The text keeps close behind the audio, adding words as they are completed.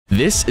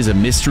This is a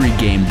mystery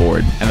game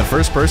board, and the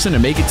first person to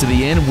make it to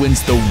the end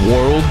wins the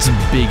world's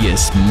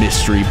biggest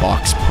mystery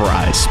box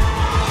prize.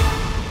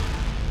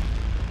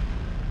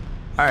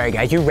 All right,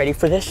 guys, you ready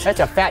for this?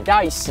 That's a fat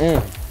dice.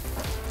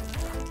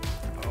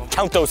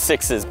 Count those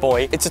sixes,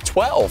 boy. It's a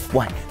 12.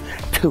 1,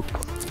 2,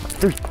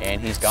 3.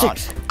 And he's gone.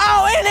 6.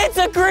 Oh, and it's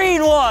a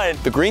green one.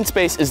 The green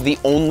space is the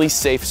only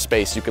safe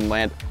space you can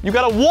land. You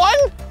got a 1?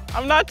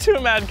 I'm not too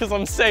mad because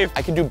I'm safe.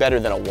 I can do better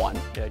than a 1.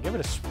 Yeah, give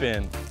it a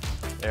spin.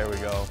 There we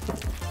go.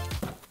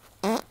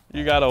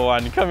 You got a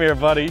 1. Come here,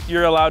 buddy.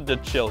 You're allowed to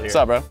chill here. What's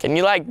up, bro? Can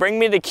you, like, bring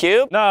me the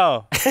cube?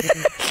 No.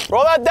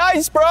 Roll that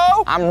dice, bro.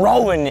 I'm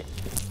rolling it.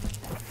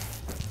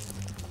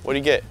 What do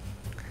you get?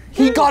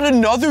 He got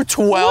another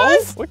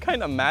 12? What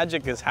kind of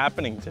magic is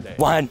happening today?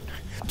 1,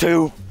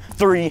 2,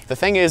 3. The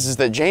thing is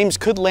that James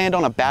could land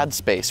on a bad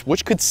space,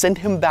 which could send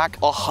him back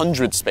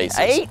 100 spaces.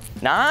 8,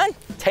 9,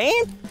 10.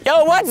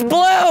 Yo, what's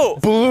blue?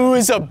 Blue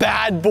is a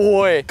bad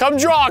boy. Come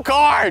draw a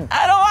card.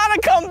 I don't want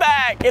to come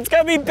back. It's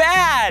gonna be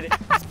bad.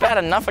 It's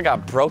bad enough I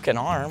got broken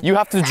arm. You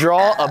have to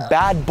draw a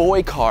bad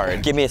boy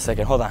card. Give me a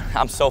second, hold on.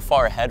 I'm so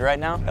far ahead right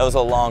now. That was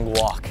a long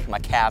walk. My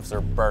calves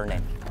are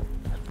burning.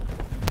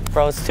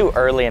 Bro, it's too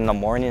early in the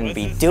morning to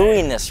be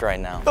doing this right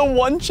now. The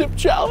 1 chip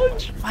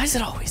challenge. Why is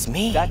it always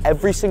me?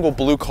 Every single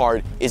blue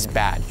card is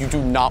bad. You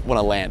do not want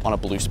to land on a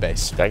blue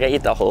space. Do I gotta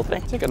eat the whole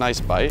thing? Take a nice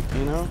bite,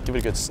 you know? Give it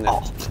a good sniff.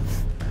 Oh.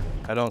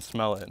 I don't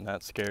smell it, and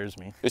that scares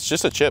me. It's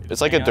just a chip.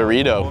 It's like a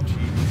Dorito.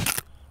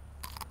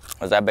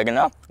 Was that big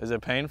enough? Is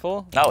it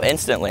painful? No,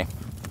 instantly.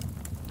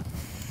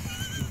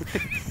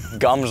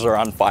 Gums are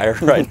on fire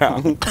right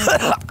now.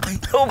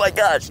 Oh my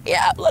gosh,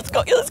 yeah, let's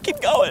go, let's keep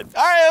going.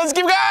 All right, let's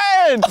keep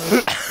going.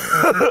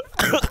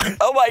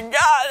 Oh my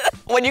God.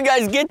 When you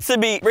guys get to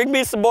me, bring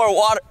me some more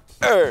water.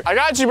 I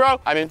got you, bro.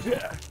 I mean,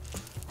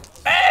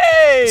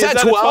 Hey! Is that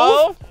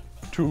 12?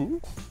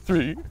 2,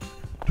 3,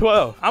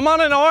 12. I'm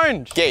on an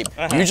orange. Gabe,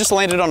 you just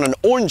landed on an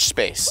orange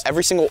space.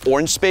 Every single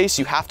orange space,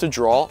 you have to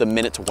draw the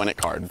minute to win it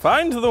card.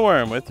 Find the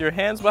worm. With your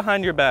hands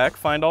behind your back,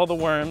 find all the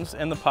worms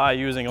in the pie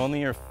using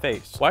only your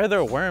face. Why are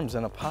there worms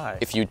in a pie?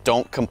 If you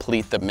don't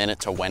complete the minute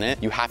to win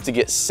it, you have to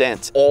get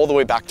sent all the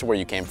way back to where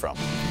you came from.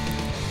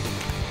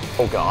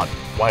 Oh God,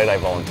 why did I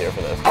volunteer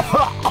for this?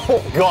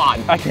 Oh God.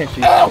 I can't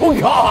see. Oh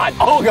God,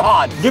 oh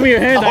God. Give me your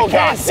hand, Oh I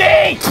can't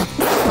see.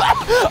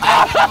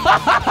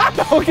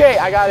 Okay,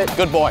 I got it.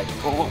 Good boy.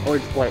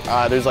 Wait,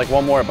 there's like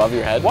one more above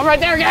your head. One right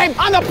there, Gabe,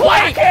 on the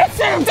plate. I can't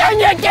see him. Dang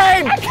it,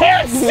 Gabe. I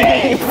can't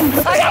see.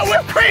 I got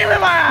whipped cream in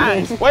my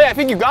eyes. Wait, I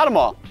think you got them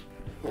all.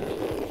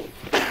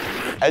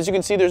 As you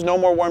can see, there's no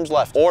more worms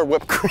left or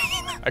whipped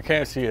cream. I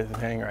can't see a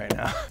thing right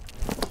now.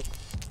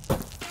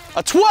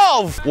 A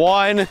 12.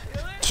 1,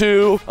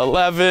 2,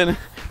 11,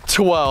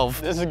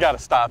 12. This has got to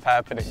stop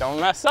happening. Don't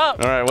mess up.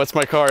 All right, what's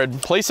my card?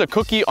 Place a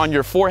cookie on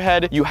your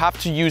forehead. You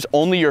have to use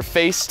only your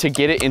face to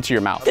get it into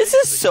your mouth. This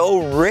is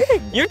so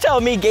rigged. You're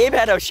telling me Gabe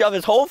had to shove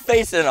his whole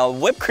face in a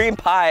whipped cream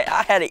pie.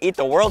 I had to eat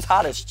the world's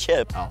hottest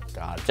chip. Oh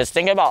God. Just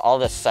think about all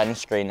the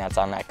sunscreen that's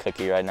on that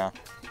cookie right now.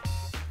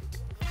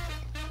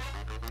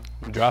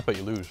 You drop it,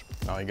 you lose.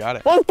 Oh, you got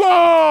it. Let's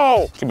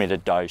go! Give me the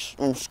dice.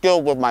 I'm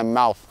skilled with my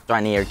mouth. So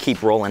I need to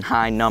keep rolling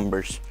high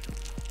numbers.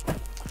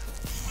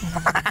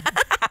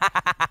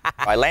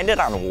 I landed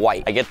on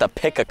white. I get to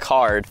pick a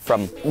card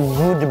from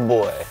Good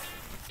Boy.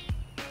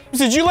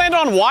 Did you land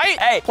on white?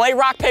 Hey, play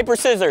rock, paper,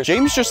 scissors.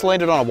 James just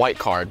landed on a white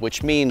card,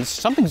 which means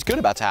something's good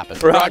about to happen.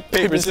 Rock,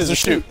 paper, scissors,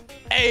 shoot.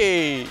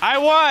 Hey, I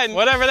won,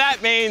 whatever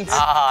that means.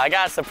 I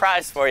got a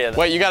surprise for you.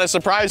 Wait, you got a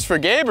surprise for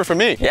Gabe or for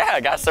me? Yeah,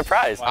 I got a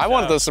surprise. I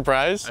wanted the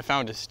surprise. I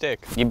found a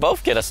stick. You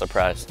both get a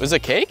surprise. Was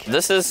it cake?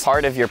 This is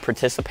part of your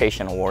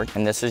participation award,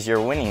 and this is your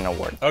winning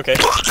award. Okay.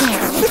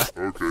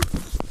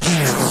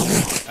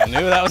 I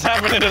knew that was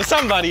happening to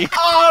somebody.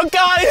 Oh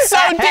God, it's so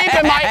deep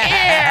in my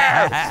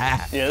ear!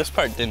 Yeah, this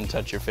part didn't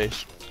touch your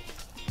face.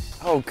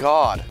 Oh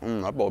God,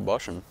 that boy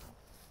blushing.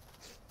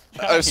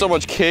 I have so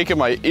much cake in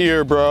my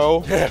ear,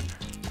 bro.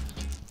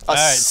 All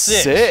right,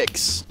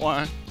 6.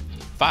 1,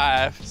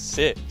 5,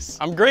 6.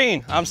 I'm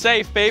green. I'm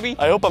safe, baby.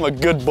 I hope I'm a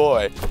good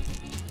boy.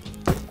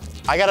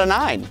 I got a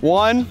 9.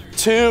 1,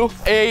 2,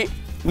 8,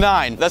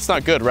 9. That's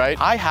not good, right?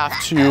 I have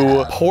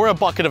to pour a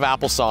bucket of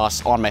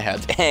applesauce on my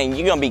head. Dang,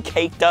 you gonna be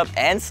caked up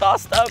and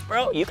sauced up,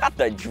 bro? You got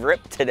the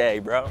drip today,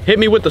 bro. Hit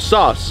me with the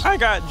sauce. I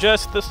got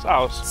just the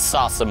sauce.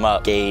 Sauce him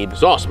up, Gabe.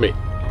 Sauce me.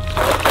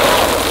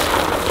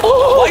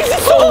 Oh, why is it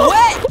so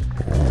wet?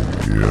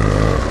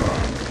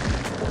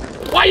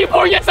 Why are you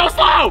pouring it so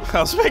slow? I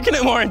was making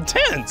it more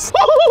intense.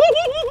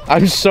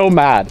 I'm so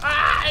mad.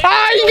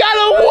 I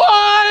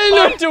got a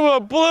 1! Onto a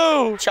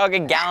blue. Chug a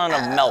gallon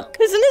of milk.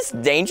 Isn't this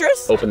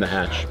dangerous? Open the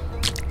hatch.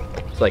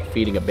 It's like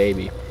feeding a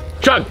baby.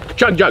 Chug,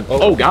 chug, chug.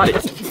 Oh, got it.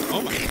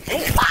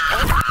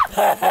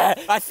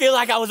 I feel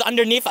like I was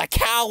underneath a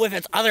cow with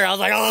its other. I was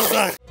like,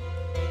 oh.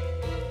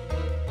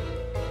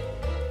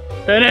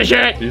 Finish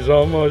it. He's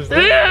almost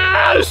there.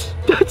 Yes!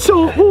 That's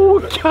a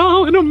whole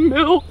gallon of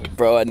milk.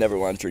 Bro, I never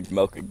want to drink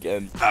milk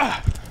again.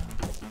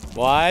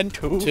 1,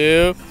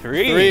 2,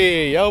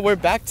 3. Yo, we're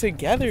back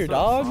together,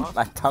 dog.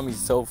 My tummy's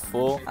so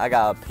full. I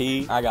gotta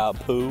pee. I gotta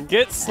poo.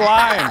 Get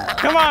slime.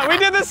 Come on, we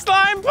did the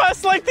slime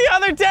bust like the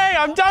other day.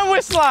 I'm done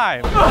with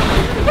slime.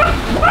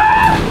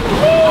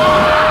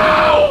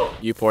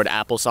 You poured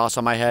applesauce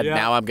on my head. Yeah.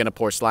 Now I'm gonna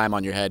pour slime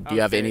on your head. Do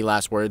you have any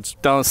last words?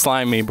 Don't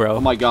slime me, bro.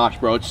 Oh my gosh,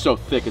 bro, it's so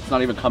thick. It's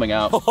not even coming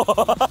out.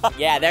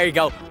 Yeah, there you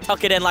go.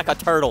 Tuck it in like a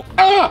turtle.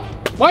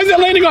 Why is it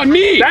landing on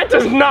me? That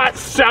does not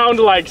sound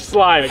like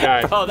slime,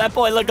 guy. Oh, that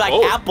boy looked like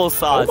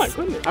applesauce. Oh my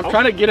goodness. I'm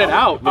trying to get it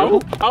out.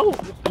 Oh.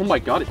 Oh my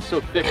god, it's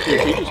so thick. Here,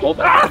 can you just hold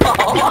that?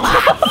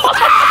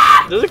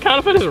 Does it count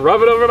if I just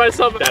rub it over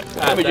myself?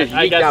 Let me just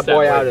yeet that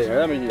boy out of there.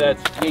 Let me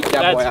just yeet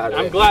that boy out of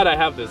there. I'm glad I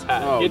have this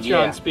hat. Oh, Get your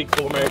yeah.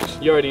 Unspeakable merch.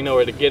 You already know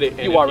where to get it.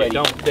 And You if already,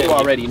 don't, then you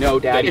already know,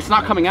 Daddy. It's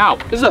not coming out.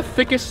 This is the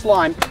thickest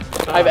slime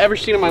I've ever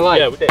seen in my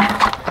life.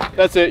 Yeah,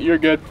 That's it, you're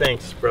good.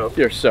 thanks, bro.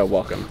 You're so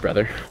welcome,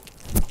 brother.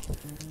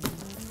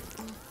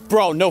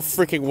 Bro, no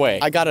freaking way.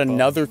 I got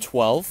another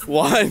 12.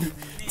 1,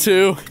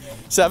 2,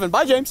 7.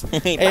 Bye, James.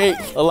 8,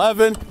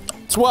 11,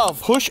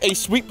 12. Push a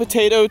sweet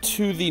potato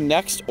to the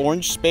next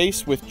orange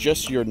space with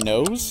just your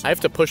nose. I have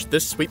to push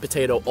this sweet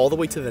potato all the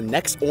way to the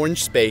next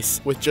orange space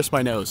with just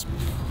my nose.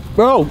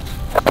 Bro,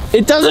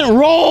 it doesn't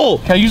roll.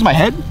 Can I use my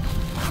head?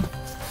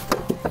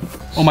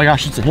 Oh my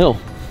gosh, it's a hill.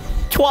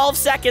 12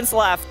 seconds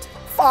left.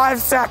 5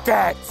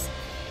 seconds.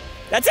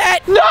 That's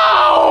it.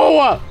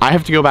 No! I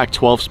have to go back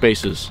 12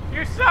 spaces.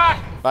 You suck.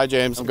 Bye,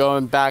 James. I'm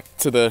going back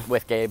to the...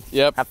 With Gabe.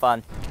 Yep. Have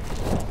fun.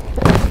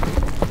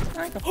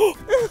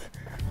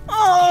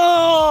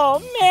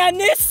 Oh, man,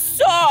 this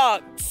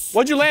sucks.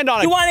 What'd you land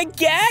on? You want to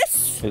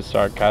guess? His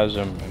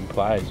sarcasm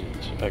implies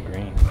it's a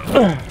green.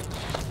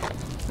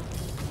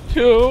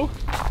 2,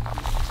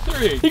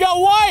 3. He got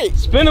white!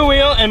 Spin a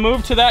wheel and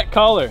move to that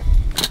color.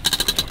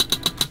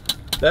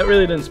 That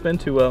really didn't spin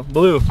too well.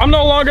 Blue. I'm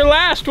no longer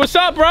last. What's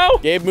up, bro?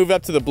 Gabe moved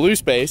up to the blue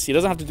space. He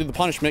doesn't have to do the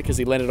punishment because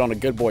he landed on a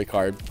good boy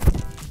card.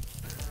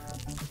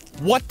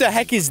 What the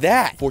heck is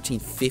that? 14,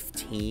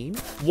 15.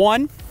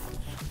 1,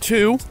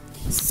 2,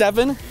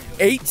 7,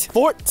 8,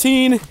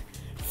 14,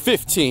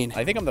 15.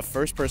 I think I'm the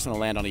first person to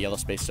land on a yellow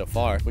space so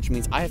far, which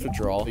means I have to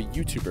draw a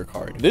YouTuber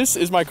card. This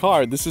is my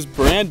card. This is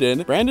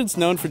Brandon. Brandon's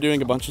known for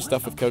doing a bunch of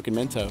stuff with Coke and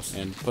Mentos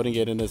and putting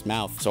it in his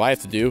mouth. So I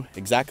have to do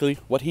exactly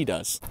what he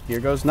does. Here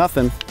goes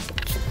nothing.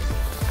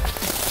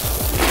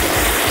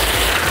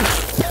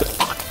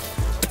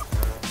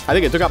 I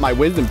think it took out my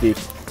wisdom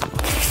teeth.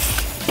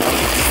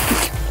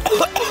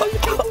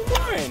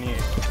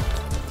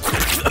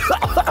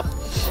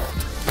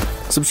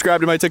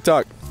 Subscribe to my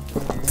TikTok.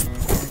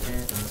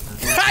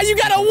 You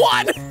got a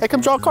 1! Hey,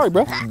 come draw a card,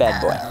 bro.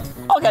 Bad boy.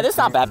 Okay, this is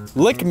not bad.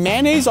 Lick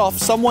mayonnaise off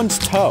someone's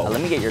toe. Let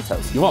me get your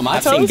toes. You want my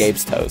I've toes? seen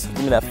Gabe's toes.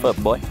 Give me that foot,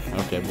 boy.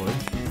 Okay, boy.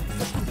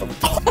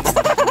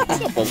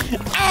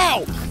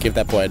 Ow! Give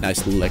that boy a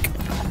nice lick.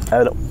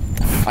 Hello.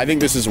 I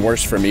think this is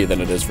worse for me than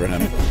it is for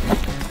him.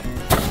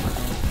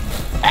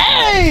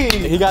 Hey!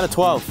 He got a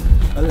 12.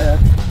 Hello.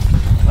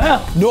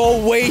 Wow.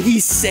 No way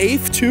he's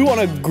safe too on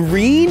a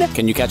green?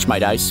 Can you catch my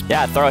dice?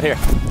 Yeah, throw it here.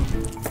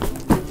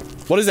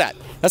 What is that?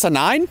 That's a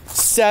 9?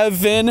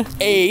 7,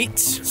 8.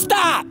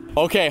 Stop!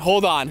 Okay,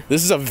 hold on.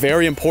 This is a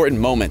very important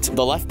moment.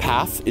 The left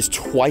path is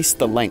twice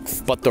the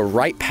length, but the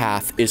right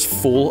path is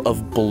full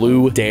of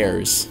blue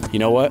dares. You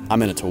know what?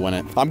 I'm in it to win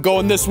it. I'm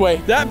going this way.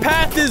 That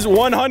path is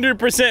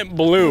 100%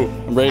 blue.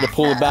 I'm ready to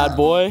pull a bad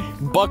boy.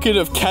 Bucket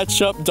of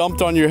ketchup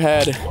dumped on your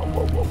head.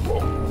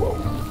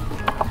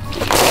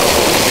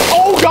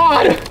 Oh,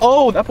 God!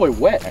 Oh, that boy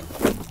wet.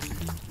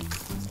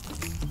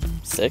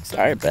 6. All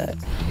right, bet.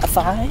 A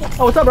 5.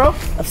 Oh, what's up, bro?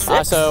 A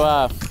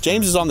 6.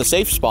 James is on the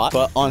safe spot,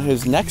 but on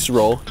his next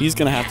roll, he's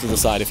gonna have to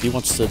decide if he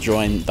wants to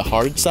join the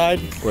hard side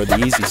or the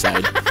easy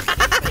side.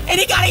 And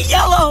he got a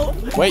yellow.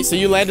 Wait, so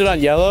you landed on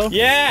yellow?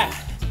 Yeah.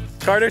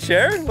 Carter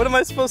shared? What am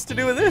I supposed to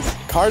do with this?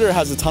 Carter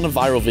has a ton of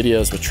viral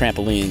videos with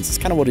trampolines. It's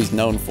kind of what he's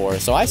known for.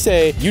 So I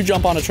say you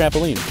jump on a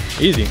trampoline.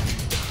 Easy.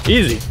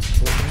 Easy.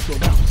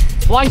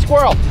 Flying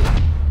squirrel.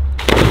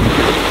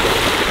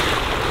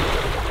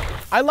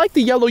 I like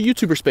the yellow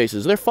YouTuber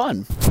spaces. They're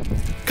fun.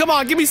 Come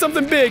on, give me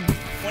something big.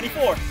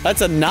 24. That's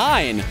a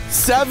 9.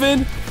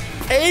 7,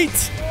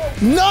 8,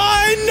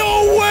 9.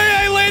 No way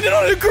I landed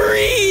on a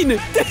green.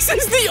 This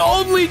is the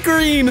only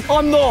green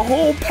on the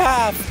whole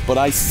path. But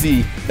I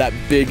see that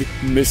big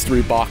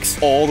mystery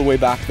box all the way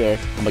back there.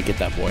 I'm gonna get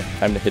that boy.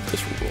 Time to hit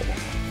this roll.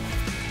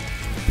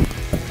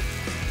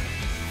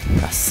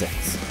 A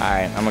 6. All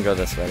right, I'm gonna go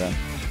this way then.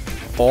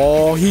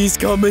 Oh, he's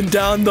coming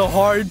down the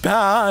hard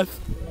path.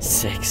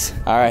 6.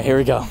 All right, here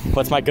we go.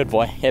 What's my good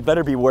boy? It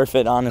better be worth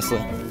it, honestly.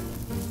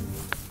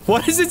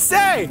 What does it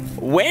say?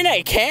 Win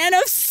a can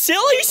of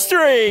silly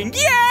string!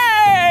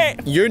 Yay!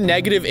 Your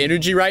negative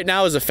energy right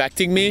now is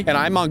affecting me, and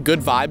I'm on good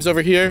vibes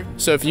over here.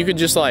 So if you could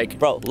just like...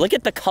 Bro, look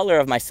at the color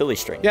of my silly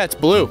string. Yeah, it's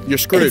blue. You're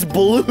screwed. It's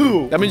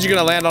blue. That means you're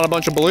gonna land on a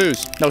bunch of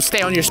blues. No,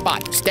 stay on your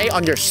spot. Stay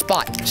on your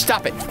spot.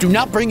 Stop it. Do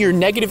not bring your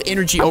negative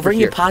energy over Bring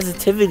here. you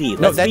positivity.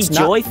 No, Let's that's be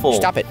not, joyful.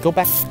 Stop it. Go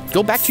back.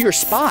 Go back to your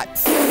spot.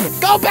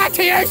 Go back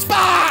to your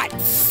spot.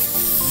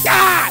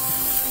 God.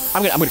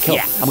 I'm gonna kill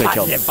him. I'm gonna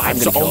kill him. I'm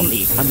gonna kill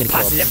him. I'm gonna kill him.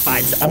 Positive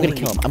vibes. I'm gonna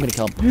kill him. I'm gonna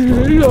kill him.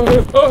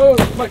 Oh,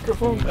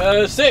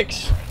 microphone.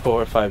 6.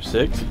 4, 5,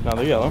 6.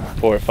 Another yellow.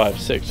 4, 5,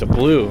 6. A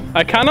blue.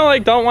 I kind of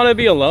like don't want to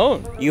be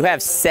alone. You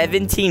have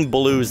 17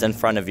 blues in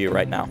front of you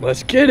right now.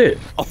 Let's get it.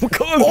 Oh, good.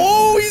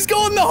 Oh, he's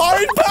going the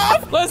hard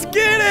path. Let's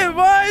get it,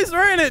 boys.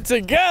 We're in it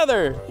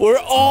together. We're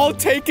all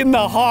taking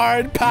the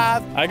hard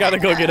path. I gotta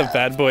go get a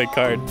bad boy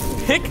card.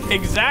 Pick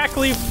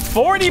exactly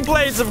 40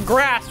 blades of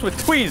grass with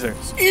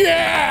tweezers.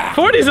 Yeah.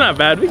 40's not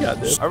bad. We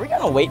got this. Are we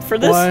gonna wait for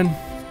this? 1,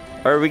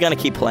 Or are we gonna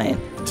keep playing?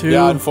 2.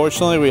 Yeah,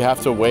 unfortunately, we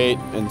have to wait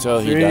until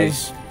he 3.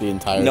 does the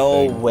entire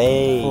No thing.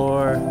 way.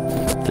 4.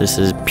 This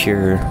is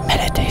pure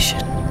meditation.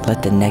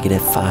 Let the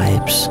negative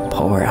vibes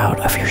pour out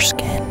of your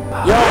skin.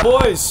 Yo,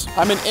 boys,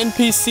 I'm an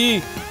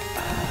NPC.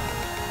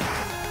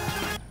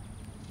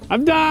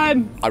 I'm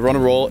done. I want to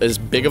roll as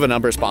big of a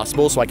number as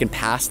possible so I can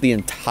pass the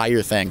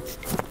entire thing.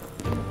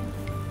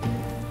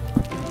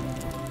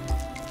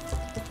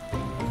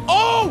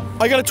 Oh,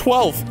 I got a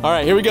 12. All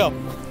right, here we go.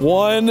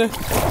 1, 2,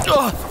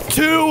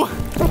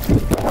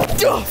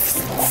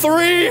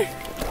 3,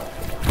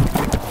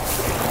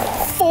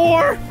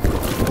 4,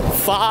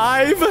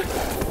 5,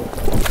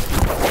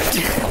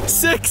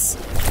 6,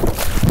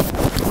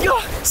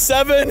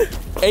 7,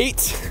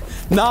 8,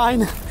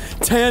 9,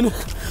 10,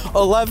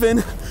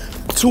 11,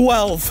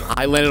 12.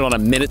 I landed on a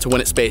minute to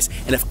win it space,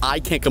 and if I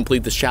can't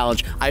complete this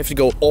challenge, I have to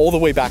go all the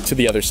way back to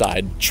the other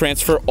side,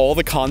 transfer all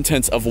the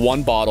contents of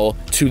one bottle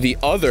to the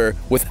other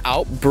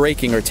without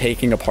breaking or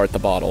taking apart the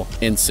bottle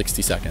in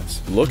 60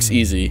 seconds. Looks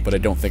easy, but I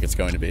don't think it's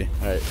going to be.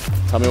 All right,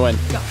 tell me when.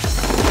 Go.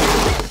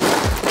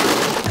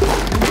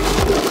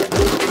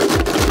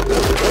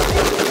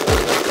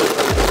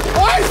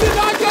 Why is it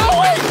not going?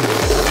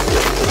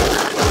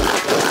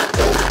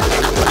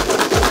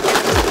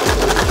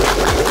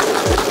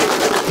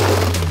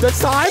 This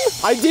time,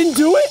 I didn't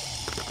do it?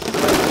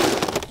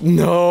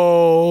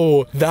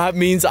 No, that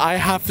means I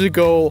have to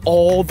go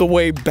all the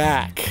way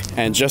back.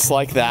 And just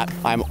like that,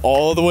 I'm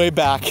all the way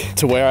back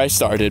to where I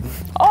started.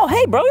 Oh,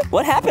 hey, bro.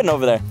 What happened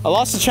over there? I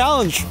lost the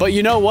challenge, but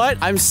you know what?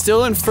 I'm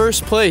still in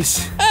first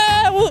place.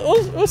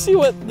 We'll see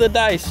what the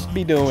dice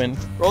be doing.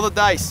 Roll the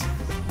dice.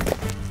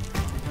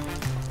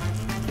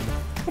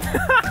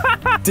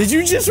 Did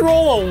you just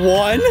roll a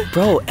 1?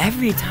 Bro,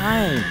 every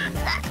time.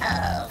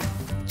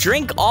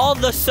 Drink all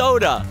the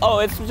soda. Oh,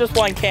 it's just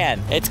one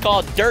can. It's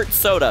called dirt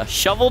soda,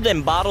 shoveled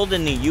and bottled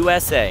in the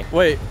USA.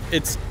 Wait,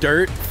 it's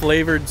dirt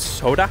flavored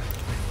soda?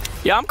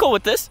 Yeah, I'm cool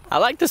with this. I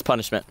like this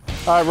punishment.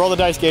 All right, roll the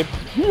dice, Gabe.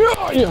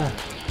 Yeah.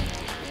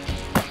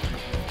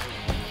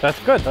 That's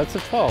good. That's a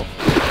 12.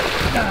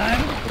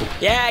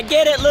 Yeah,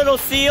 get it, little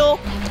seal.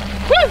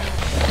 Woo!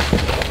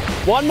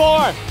 One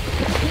more.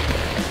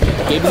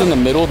 Gabe was in the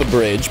middle of the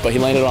bridge, but he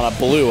landed on a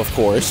blue, of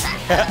course.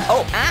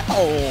 Oh,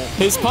 ow.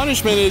 His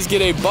punishment is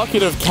get a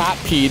bucket of cat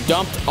pee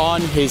dumped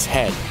on his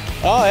head.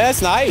 Oh,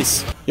 that's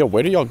nice. Yo,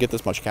 where do y'all get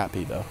this much cat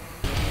pee, though?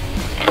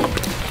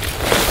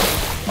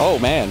 Oh,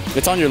 man.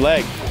 It's on your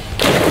leg.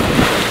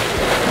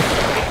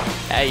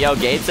 Hey, yo,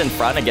 Gabe's in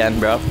front again,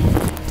 bro.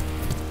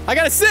 I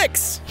got a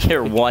 6.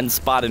 You're one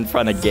spot in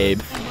front of Gabe.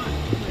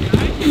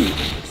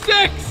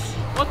 6!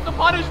 What's the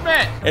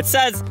punishment? It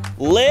says,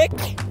 lick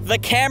the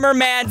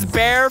cameraman's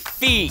bare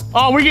feet.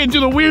 Oh, we're getting to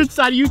the weird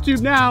side of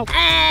YouTube now.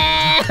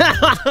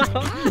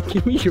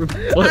 Give me your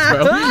foot, bro.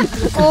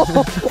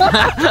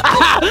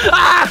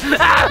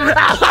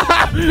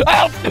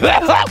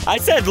 I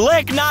said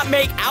lick, not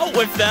make out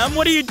with them.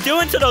 What are you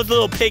doing to those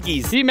little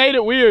piggies? He made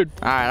it weird.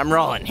 All right, I'm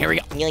rolling. Here we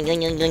go.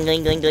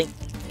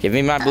 Give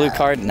me my blue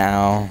card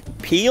now.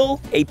 Peel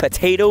a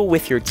potato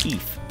with your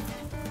teeth.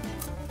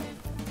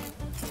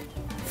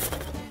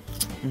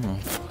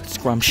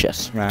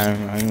 Scrumptious.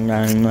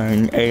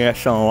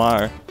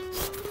 ASMR.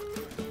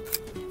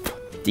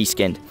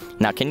 Deskinned.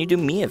 Now, can you do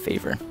me a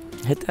favor?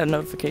 Hit that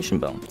notification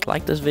bell.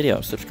 Like this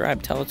video.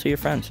 Subscribe. Tell it to your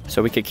friends.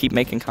 So we could keep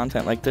making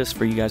content like this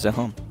for you guys at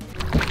home.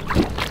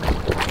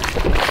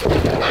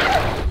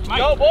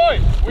 Yo,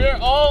 boys, we're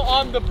all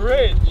on the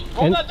bridge.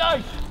 Roll that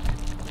dice.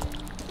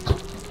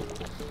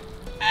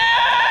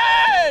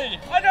 Hey!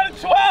 I got a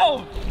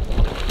 12!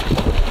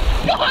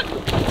 God!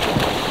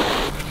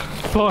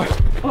 4,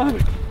 5,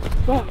 5.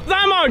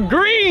 I'm on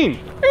green!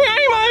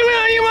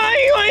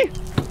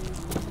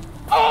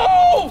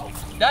 Oh!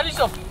 That is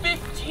a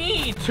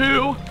 15.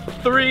 2,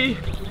 3,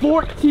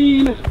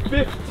 14,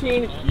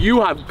 15.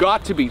 You have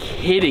got to be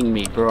kidding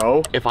me,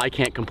 bro. If I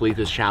can't complete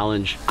this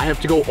challenge, I have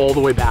to go all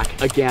the way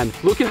back again.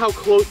 Look at how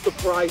close the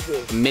prize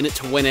is. A minute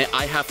to win it,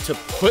 I have to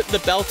put the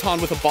belt on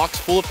with a box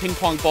full of ping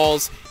pong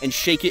balls and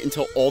shake it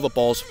until all the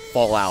balls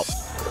fall out.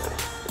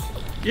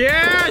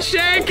 Yeah,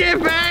 shake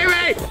it,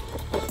 baby!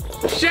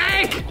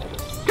 Shake!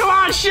 Come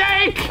on,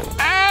 shake!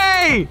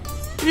 Hey!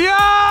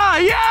 Yeah,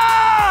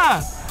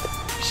 yeah!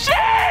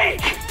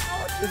 Shake!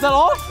 Is that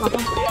all?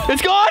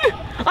 It's gone!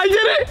 I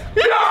did it!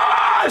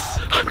 Yes!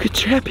 I'm a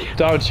champion.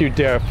 Don't you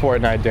dare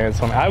Fortnite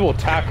dance on me. I will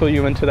tackle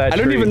you into that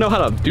tree. I don't even know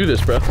how to do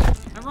this, bro.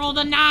 I rolled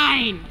a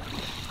 9.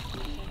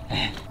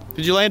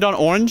 Did you land on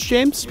orange,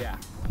 James? Yeah.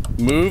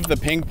 Move the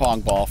ping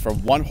pong ball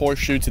from one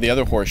horseshoe to the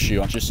other horseshoe.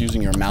 I'm just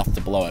using your mouth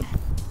to blow it.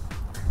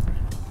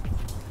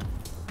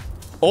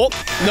 Oh,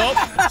 nope.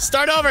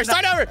 Start over,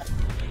 start over.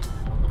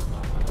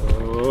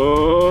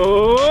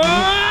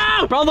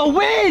 Oh, bro, the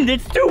wind,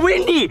 it's too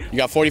windy. You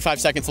got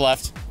 45 seconds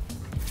left.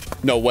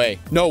 No way,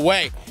 no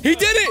way. He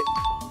did it.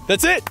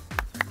 That's it.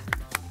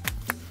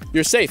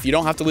 You're safe. You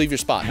don't have to leave your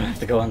spot. I have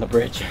to go on the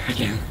bridge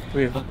again.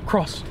 We have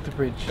crossed the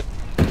bridge.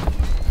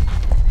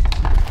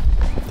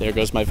 There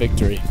goes my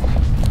victory.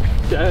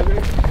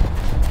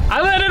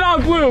 I landed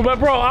on blue, but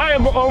bro, I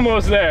am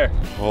almost there.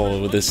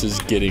 Oh, this is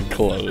getting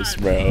close,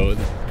 bro.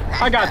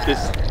 I got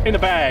this in the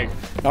bag.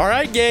 All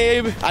right,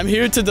 Gabe. I'm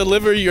here to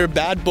deliver your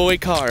bad boy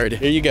card.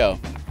 Here you go.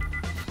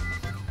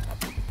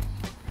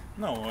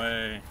 No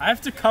way. I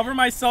have to cover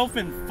myself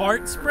in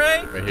fart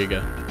spray? Right, here you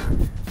go.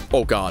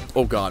 Oh, God.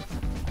 Oh, God.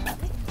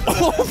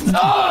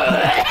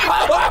 I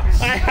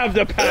have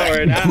the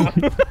power now.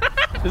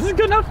 This is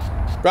good enough.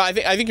 Bro, I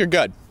think you're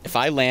good. If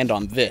I land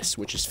on this,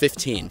 which is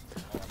 15,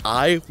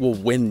 I will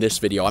win this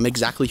video. I'm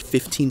exactly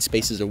 15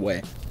 spaces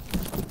away.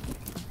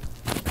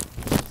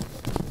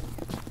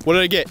 What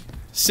did I get?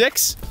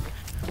 6,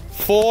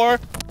 4,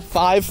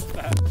 5,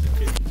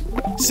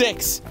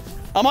 6.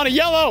 I'm on a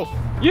yellow.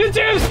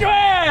 YouTube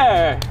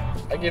square!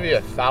 I give you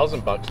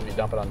 $1,000 if you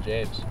dump it on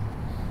James.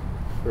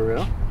 For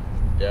real?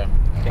 Yeah.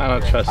 I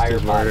don't trust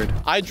his word.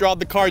 I drawed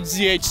the card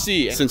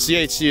ZHC. Since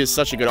ZHC is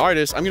such a good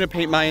artist, I'm gonna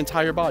paint my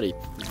entire body.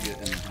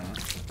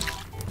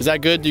 Is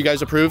that good? Do you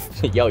guys approve?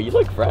 Yo, you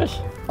look fresh.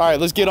 All right,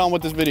 let's get on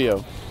with this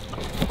video.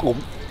 Cool.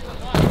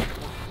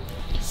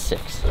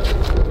 6.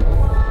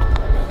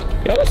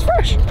 Yo, that's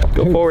fresh.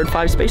 Go forward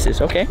 5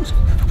 spaces, okay? 5.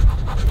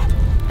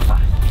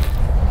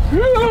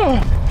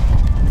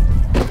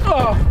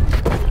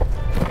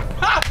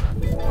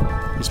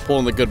 He's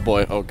pulling the good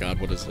boy. Oh God,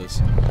 what is this?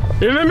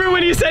 You remember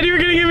when you said you were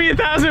gonna give me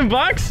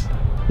 $1,000?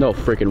 No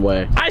freaking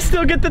way. I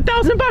still get the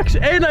 $1,000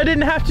 and I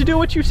didn't have to do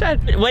what you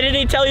said. What did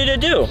he tell you to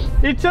do?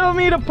 He told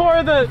me to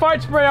pour the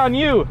fart spray on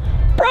you.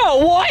 Bro,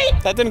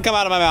 what? That didn't come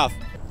out of my mouth.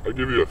 I'll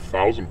give you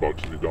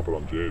 $1,000 if you dump it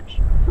on James.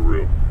 For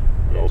real.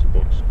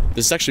 $1,000.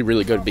 This is actually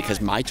really good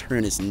because my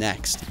turn is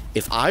next.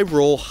 If I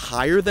roll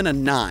higher than a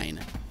 9,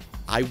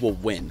 I will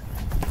win.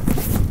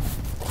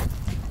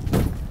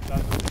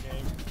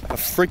 A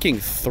freaking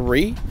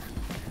 3?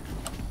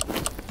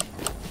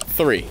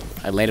 3.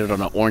 I landed on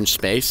an orange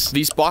space.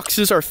 These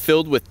boxes are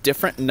filled with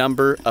different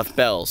number of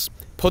bells.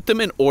 Put them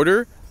in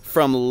order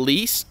from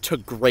least to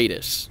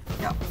greatest.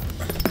 Yeah.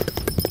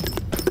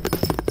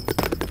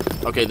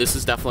 Okay, this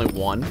is definitely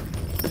 1.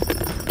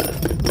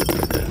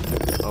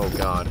 Oh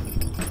God.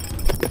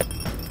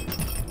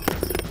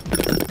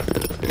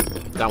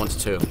 That one's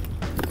 2.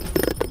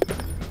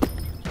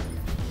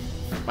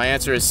 My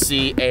answer is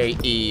C, A,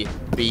 E,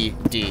 B,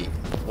 D.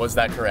 Was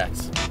that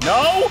correct?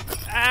 No!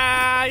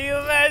 Ah, you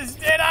messed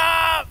it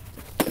up!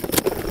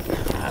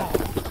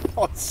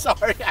 Oh,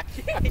 sorry.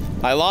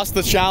 I lost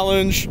the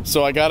challenge,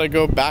 so I gotta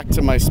go back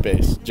to my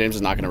space. James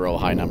is not gonna roll a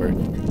high number.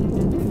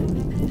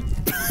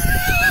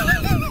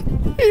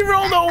 He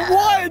rolled a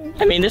 1!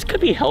 I mean, this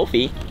could be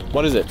healthy.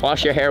 What is it?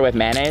 Wash your hair with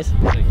mayonnaise.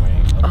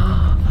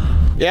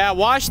 Yeah,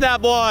 wash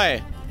that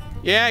boy.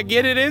 Yeah,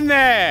 get it in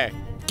there.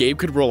 Gabe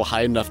could roll a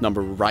high enough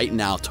number right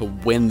now to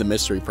win the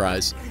mystery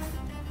prize.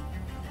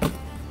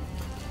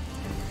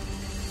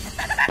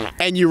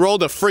 And you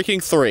rolled a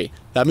freaking 3.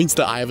 That means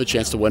that I have a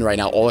chance to win right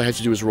now. All I have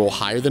to do is roll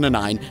higher than a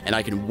 9, and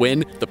I can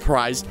win the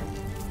prize.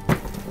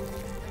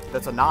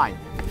 That's a 9.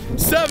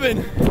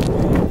 7,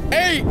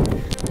 8,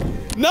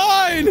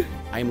 9.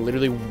 I am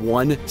literally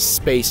 1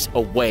 space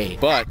away,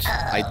 but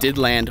I did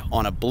land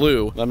on a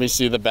blue. Let me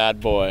see the bad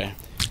boy.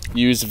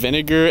 Use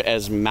vinegar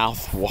as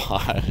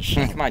mouthwash.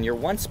 Come on, you're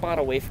 1 spot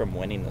away from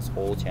winning this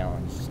whole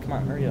challenge. Just come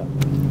on, hurry up.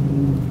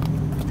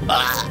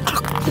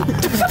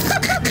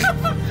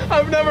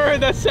 I've never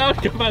heard that sound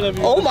come out of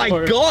you. Oh my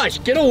gosh,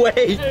 get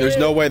away. There's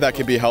no way that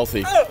could be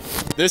healthy.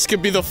 This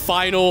could be the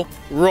final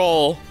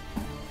roll.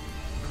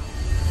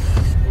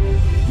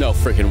 No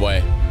freaking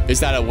way. Is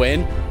that a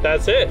win?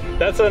 That's it.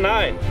 That's a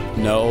 9.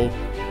 No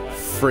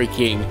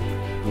freaking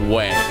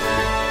way.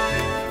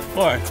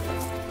 4.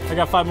 I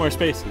got 5 more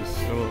spaces.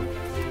 So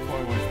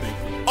 4 more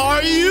spaces.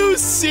 Are you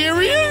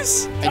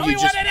serious? Tell me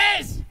what it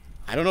is!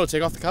 I don't know,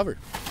 take off the cover.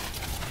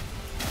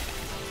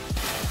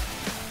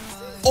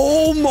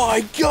 Oh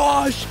my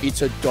gosh!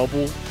 It's a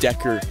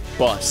double-decker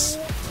bus.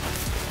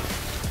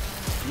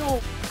 No,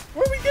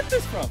 where'd we get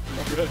this from?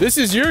 This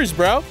is yours,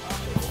 bro.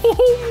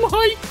 Oh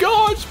my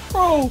gosh,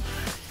 bro.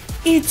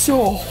 It's a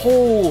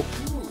whole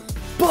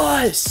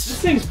bus.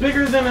 This thing's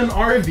bigger than an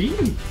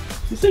RV.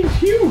 This thing's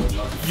huge.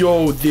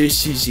 Yo,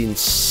 this is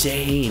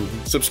insane.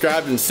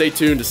 Subscribe and stay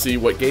tuned to see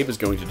what Gabe is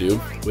going to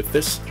do with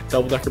this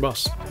double-decker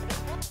bus.